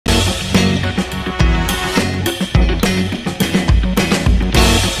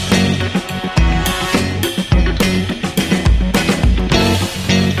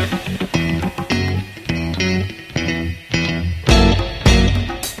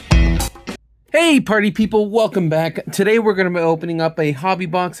Hey party people, welcome back. Today we're going to be opening up a hobby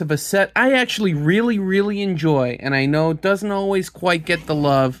box of a set I actually really enjoy, and I know it doesn't always quite get the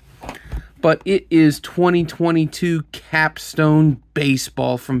love, but it is 2022 Capstone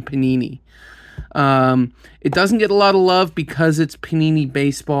Baseball from Panini. It doesn't get a lot of love because it's Panini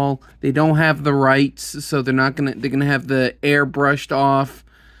Baseball. They don't have the rights, so they're gonna have the airbrushed off,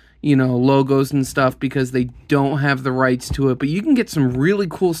 you know, logos and stuff because they don't have the rights to it. But you can get some really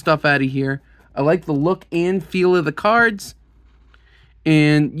cool stuff out of here. I like the look and feel of the cards,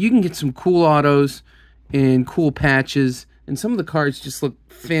 and you can get some cool autos and cool patches, and some of the cards just look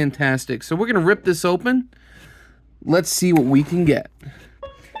fantastic. So we're going to rip this open. Let's see what we can get.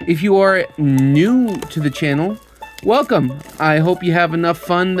 If you are new to the channel, welcome. I hope you have enough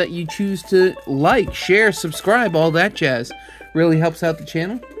fun that you choose to like, share, subscribe, all that jazz. Really helps out the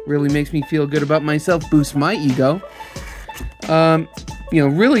channel, really makes me feel good about myself, boosts my ego. You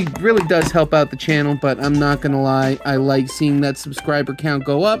know, really does help out the channel, but I'm not gonna lie, I like seeing that subscriber count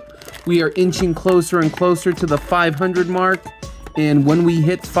go up. We are inching closer and closer to the 500 mark, and when we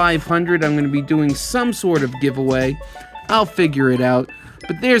hit 500, I'm gonna be doing some sort of giveaway. I'll figure it out.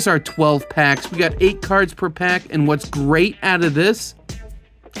 But there's our 12 packs. We got 8 cards per pack, and what's great out of this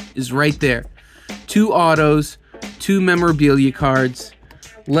is right there. 2 autos, 2 memorabilia cards.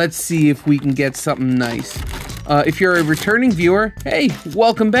 Let's see if we can get something nice. If you're a returning viewer, hey,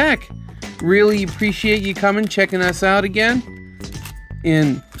 welcome back. Really appreciate you coming, checking us out again.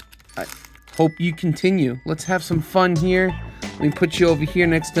 And I hope you continue. Let's have some fun here. Let me put you over here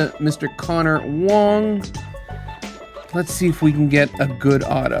next to Mr. Connor Wong. Let's see if we can get a good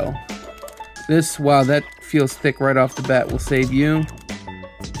auto. This, wow, that feels thick right off the bat. We'll save you.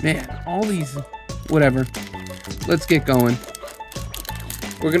 Man, all these, whatever. Let's get going.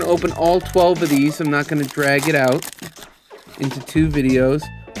 We're going to open all 12 of these. I'm not going to drag it out into 2 videos,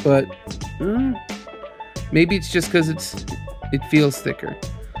 but maybe it's just because it feels thicker.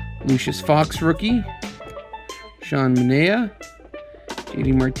 Lucius Fox rookie, Sean Manaea,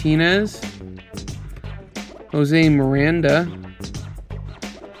 JD Martinez, Jose Miranda.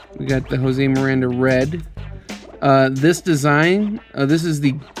 We got the Jose Miranda red. This design, this is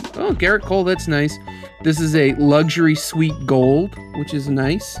the, oh, Garrett Cole, that's nice. This is a luxury suite gold, which is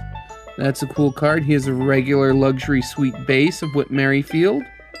nice. That's a cool card. Here's a regular luxury suite base of Whit Merrifield.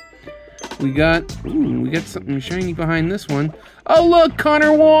 We got something shiny behind this one. Oh look,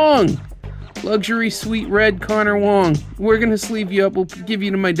 Connor Wong! Luxury suite red Connor Wong. We're gonna sleeve you up. We'll give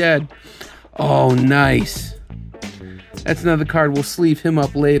you to my dad. Oh, nice. That's another card. We'll sleeve him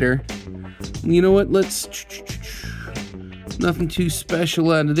up later. You know what? Let's... Nothing too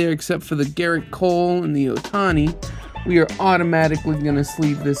special out of there except for the Garrett Cole and the Ohtani. We are automatically going to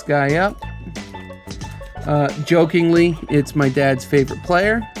sleeve this guy up. Jokingly, it's my dad's favorite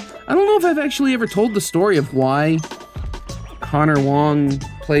player. I don't know if I've actually ever told the story of why Connor Wong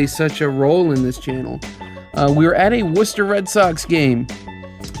plays such a role in this channel. We were at a Worcester Red Sox game,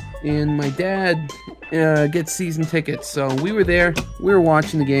 and my dad gets season tickets. So we were there, we were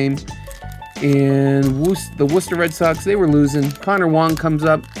watching the game. And the Worcester Red Sox, they were losing. Connor Wong comes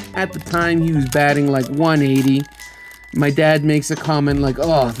up. At the time, he was batting like 180. My dad makes a comment like,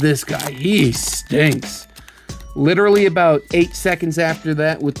 oh, this guy, he stinks. Literally about 8 seconds after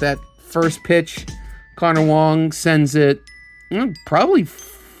that, with that first pitch, Connor Wong sends it probably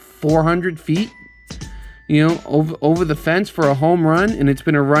 400 feet, you know, over the fence for a home run, and it's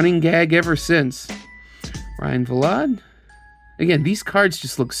been a running gag ever since. Ryan Vilade. Again, these cards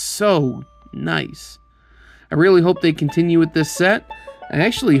just look so nice. I really hope they continue with this set. I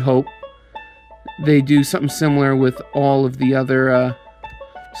actually hope they do something similar with all of the other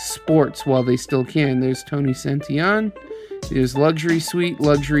sports while they still can. There's Tony Santillan. There's Luxury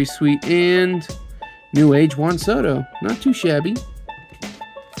Suite, and New Age Juan Soto. Not too shabby.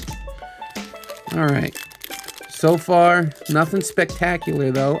 Alright. So far, nothing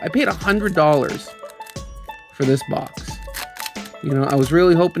spectacular though. I paid $100 for this box. You know, I was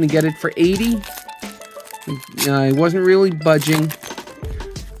really hoping to get it for 80. I wasn't really budging,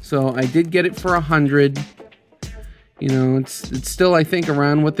 so I did get it for 100. You know, it's still, I think,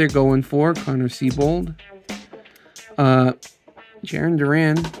 around what they're going for. Connor Seabold, Jaron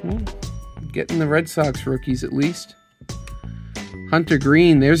Duran, well, getting the Red Sox rookies at least. Hunter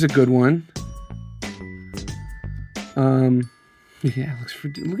Green, there's a good one. Yeah,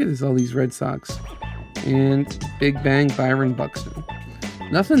 look at this, all these Red Sox. And Big Bang Byron Buxton.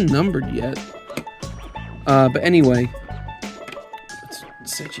 Nothing numbered yet. But anyway, let's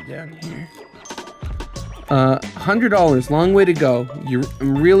set you down here. $100, long way to go.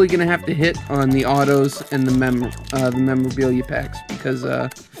 I'm really gonna have to hit on the autos and the memorabilia packs because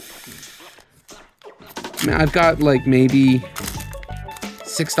I mean, I've got like maybe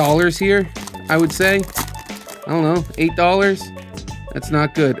 $6 here, I would say. I don't know, $8? That's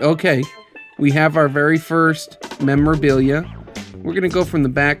not good. Okay, we have our very first memorabilia. We're gonna go from the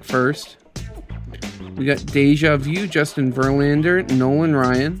back first. We got Deja Vu, Justin Verlander, Nolan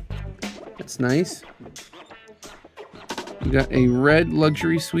Ryan. That's nice. We got a red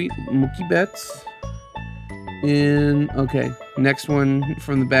luxury suite, Mookie Betts. And, okay, next one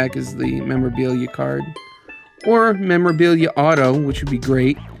from the back is the memorabilia card. Or memorabilia auto, which would be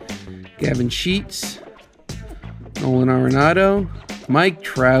great. Gavin Sheets, Nolan Arenado, Mike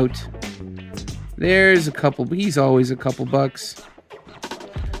Trout. There's a couple, but he's always a couple bucks.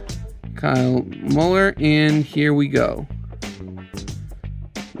 Kyle Muller, and here we go.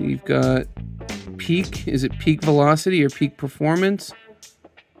 We've got peak. Is it peak velocity or peak performance?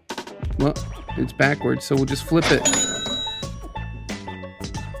 Well, it's backwards, so we'll just flip it.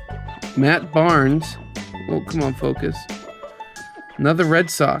 Matt Barnes. Oh, come on, focus. Another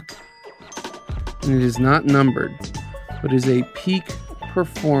Red Sox. And it is not numbered, but is a peak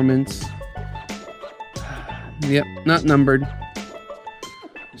performance. Yep, not numbered.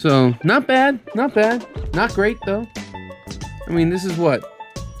 So, not bad, not bad. Not great, though. I mean, this is what?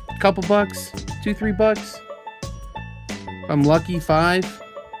 A couple bucks? $2, $3? If I'm lucky, $5.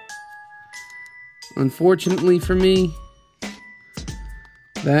 Unfortunately for me,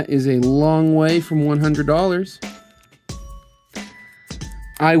 that is a long way from $100.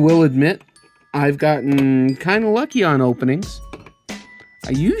 I will admit, I've gotten kind of lucky on openings.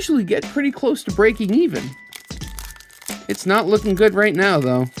 I usually get pretty close to breaking even. It's not looking good right now,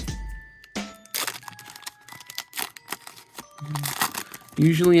 though.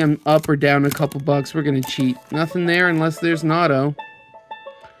 Usually I'm up or down a couple bucks. We're going to cheat. Nothing there unless there's an auto.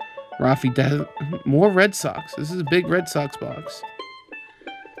 More Red Sox. This is a big Red Sox box.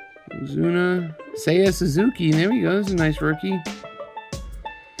 Ozuna. Seiya Suzuki. There we go. This is a nice rookie.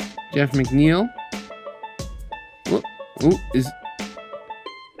 Jeff McNeil. Oh,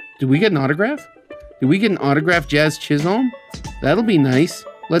 did we get an autograph? Did we get an autograph Jazz Chisholm? That'll be nice.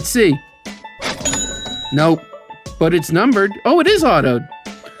 Let's see. Nope. But it's numbered. Oh, it is autoed.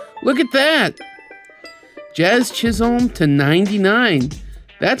 Look at that. Jazz Chisholm to 99.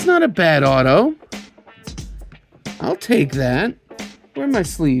 That's not a bad auto. I'll take that. Where are my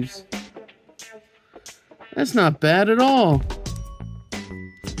sleeves? That's not bad at all.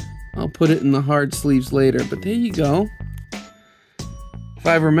 I'll put it in the hard sleeves later, but there you go. If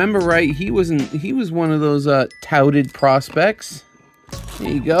I remember right, he was one of those touted prospects.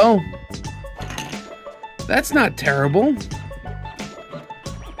 There you go. That's not terrible.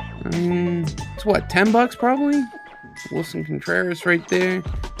 I mean, it's what, $10 probably? Wilson Contreras right there.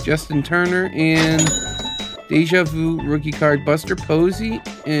 Justin Turner and Deja Vu rookie card Buster Posey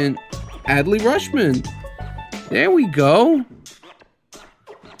and Adley Rutschman. There we go.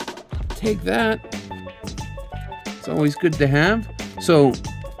 Take that. It's always good to have. So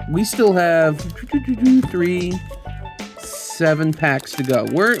we still have 7 packs to go.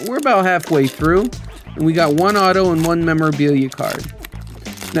 We're about halfway through, and we got 1 auto and 1 memorabilia card.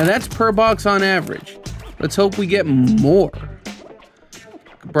 Now that's per box on average. Let's hope we get more.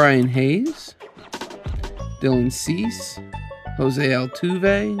 Brian Hayes, Dylan Cease, Jose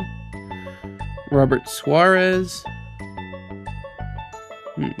Altuve, Robert Suarez.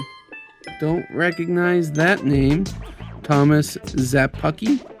 Don't recognize that name. Thomas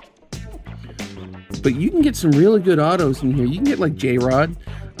Zapucki. But you can get some really good autos in here. You can get like J-Rod.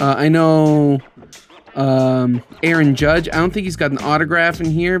 I know Aaron Judge. I don't think he's got an autograph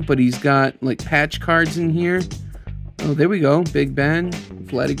in here, but he's got like patch cards in here. Oh, there we go. Big Ben.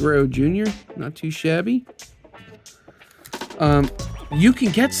 Vladdy Guerrero Jr. Not too shabby. You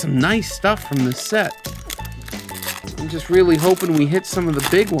can get some nice stuff from this set. I'm just really hoping we hit some of the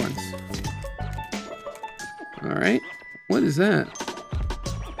big ones. Alright. What is that?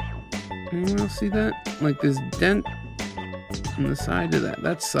 Anyone else see that? Like this dent on the side of that.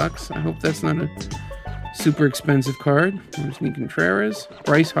 That sucks. I hope that's not a super expensive card. There's Nick Contreras.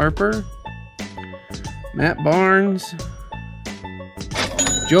 Bryce Harper. Matt Barnes.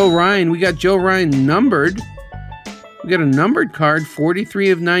 Joe Ryan. We got Joe Ryan numbered. We got a numbered card.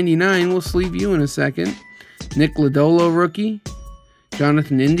 43 of 99. We'll sleeve you in a second. Nick Lodolo rookie.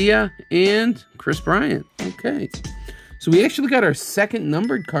 Jonathan India. And Chris Bryant. Okay. So we actually got our second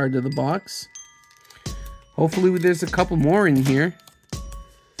numbered card to the box. Hopefully there's a couple more in here.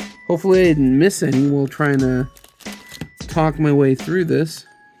 Hopefully I didn't miss any while trying to talk my way through this.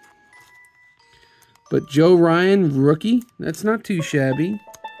 But Joe Ryan, rookie. That's not too shabby.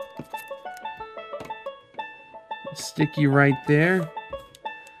 Stick you right there.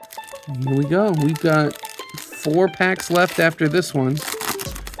 Here we go. We've got 4 packs left after this one.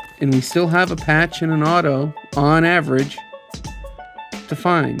 And we still have a patch and an auto, on average, to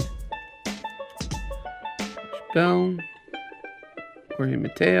find. Bell. Jorge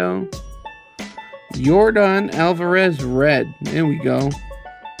Mateo. Yordan Alvarez red. There we go.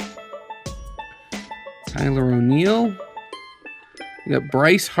 Tyler O'Neill. We got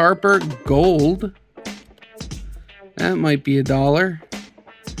Bryce Harper gold. That might be $1.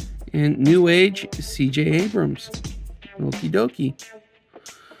 And New Age CJ Abrams. Okie dokie.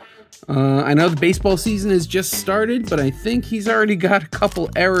 I know the baseball season has just started, but I think he's already got a couple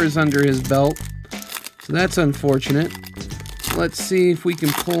errors under his belt. So that's unfortunate. Let's see if we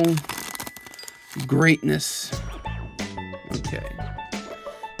can pull greatness. Okay.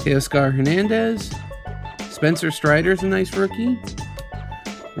 Teoscar Hernandez. Spencer Strider's a nice rookie.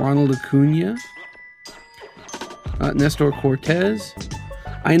 Ronald Acuna. Nestor Cortez.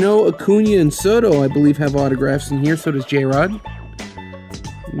 I know Acuna and Soto, I believe, have autographs in here. So does J-Rod.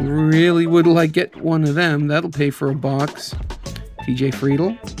 Really would like get one of them. That'll pay for a box. TJ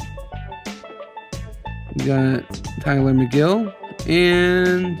Friedl. We got Tyler McGill.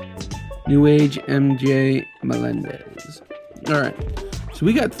 And New Age MJ Melendez. Alright. So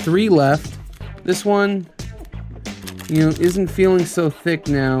we got 3 left. This one, you know, isn't feeling so thick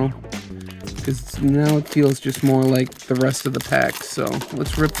now. Because now it feels just more like the rest of the packs. So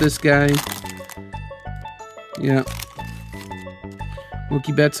let's rip this guy. Yeah.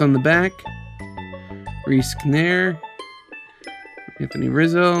 Mookie Betts on the back. Reese Knair. Anthony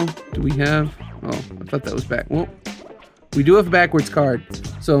Rizzo. Do we have... Oh, I thought that was back. Well, we do have a backwards card.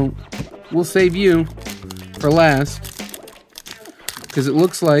 So we'll save you for last. Because it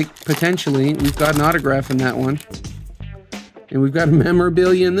looks like, potentially, we've got an autograph in that one. And we've got a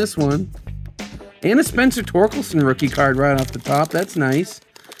memorabilia in this one. And a Spencer Torkelson rookie card right off the top. That's nice.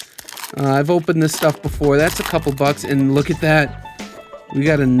 I've opened this stuff before. That's a couple bucks. And look at that. We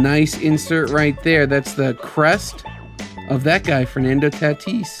got a nice insert right there. That's the crest of that guy, Fernando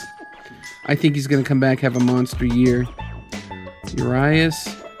Tatis. I think he's going to come back, have a monster year.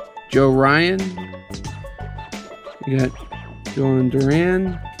 Urias. Joe Ryan. We got Joan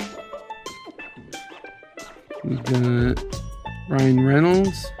Duran. We got Ryan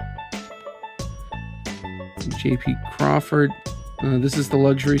Reynolds. JP Crawford. This is the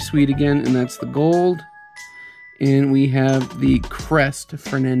luxury suite again, and that's the gold. And we have the crest,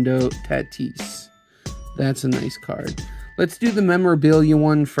 Fernando Tatis. That's a nice card. Let's do the memorabilia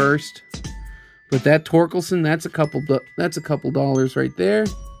one first. But that Torkelson, that's a couple dollars right there.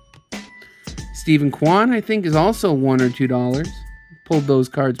 Stephen Kwan, I think, is also $1 or $2. Pulled those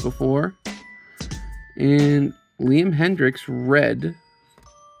cards before. And Liam Hendricks, red.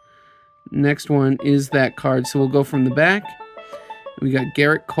 Next one is that card, so we'll go from the back. We got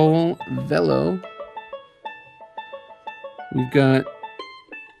Garrett Cole, Velo. We've got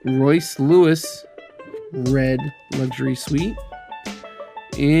Royce Lewis, red luxury suite.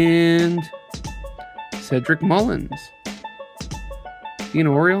 And Cedric Mullins. Is he an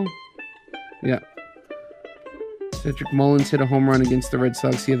Oriole? Yeah. Cedric Mullins hit a home run against the Red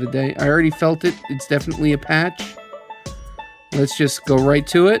Sox the other day. I already felt it. It's definitely a patch. Let's just go right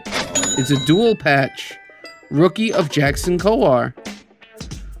to it. It's a dual patch. Rookie of Jackson Kowar.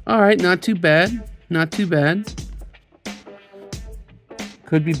 Alright, not too bad. Not too bad.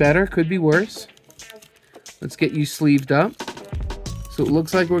 Could be better, could be worse. Let's get you sleeved up. So it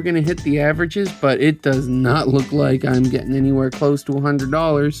looks like we're going to hit the averages, but it does not look like I'm getting anywhere close to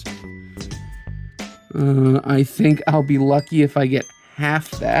 $100. I think I'll be lucky if I get half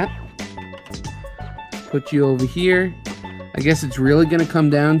that. Put you over here. I guess it's really going to come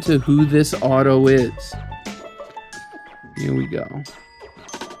down to who this auto is. Here we go.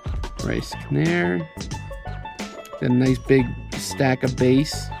 Bryce Knair. Got a nice big stack of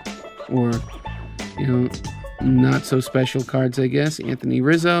base. Or, you know, not so special cards, I guess. Anthony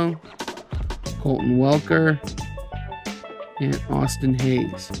Rizzo. Colton Welker. And Austin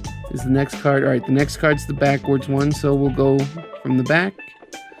Hayes is the next card. Alright, the next card's the backwards one, so we'll go from the back.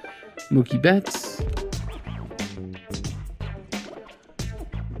 Mookie Betts.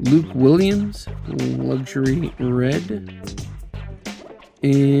 Luke Williams, luxury red.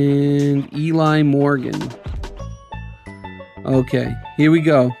 And Eli Morgan. Okay, here we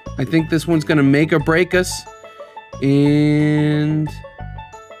go. I think this one's going to make or break us. And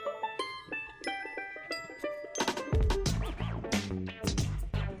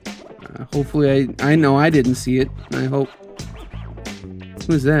hopefully I know I didn't see it. I hope.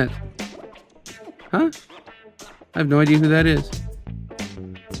 Who's that? Huh? I have no idea who that is.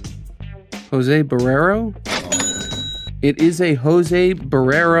 Jose Barrero? It is a Jose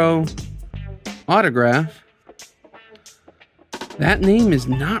Barrero autograph. That name is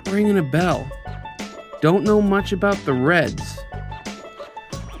not ringing a bell. Don't know much about the Reds,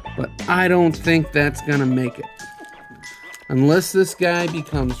 but I don't think that's gonna make it. Unless this guy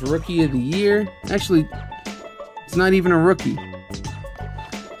becomes Rookie of the Year. Actually, it's not even a rookie,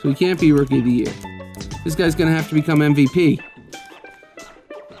 so he can't be Rookie of the Year. This guy's gonna have to become MVP.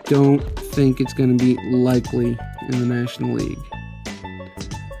 Don't think it's gonna be likely in the National League.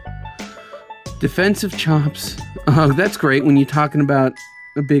 Defensive chops. Oh, that's great. When you're talking about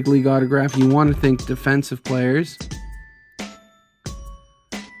a big league autograph, you want to think defensive players.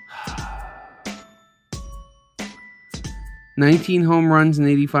 "19 home runs in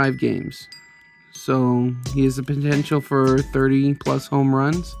 85 games. So he has the potential for 30 plus home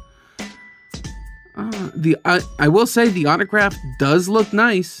runs. I will say the autograph does look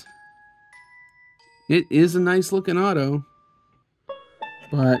nice. It is a nice looking auto.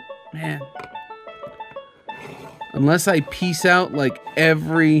 But, man, unless I piece out like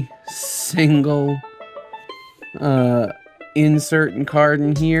every single insert and card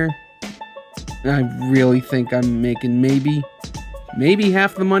in here, I really think I'm making maybe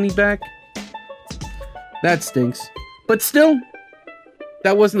half the money back. That stinks. But still,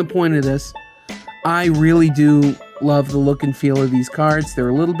 that wasn't the point of this. I really do love the look and feel of these cards. They're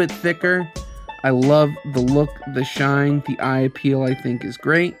a little bit thicker. I love the look, the shine, the eye appeal I think is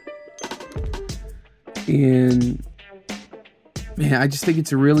great. And man, I just think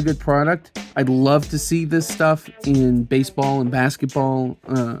it's a really good product. I'd love to see this stuff in baseball and basketball,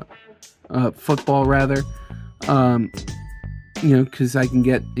 football rather. You know, because I can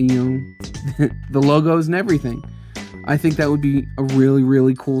get, you know, the logos and everything. I think that would be a really,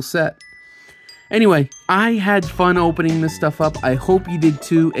 really cool set. Anyway, I had fun opening this stuff up. I hope you did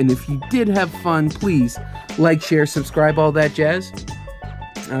too. And if you did have fun, please like, share, subscribe, all that jazz.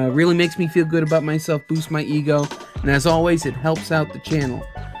 Really makes me feel good about myself, boost my ego. And as always, it helps out the channel.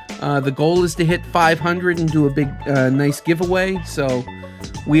 The goal is to hit 500 and do a big, nice giveaway. So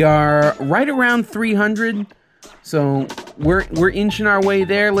we are right around 300. So we're inching our way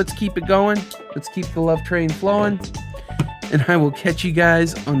there. Let's keep it going. Let's keep the love train flowing. And I will catch you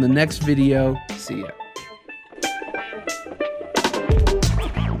guys on the next video. See ya.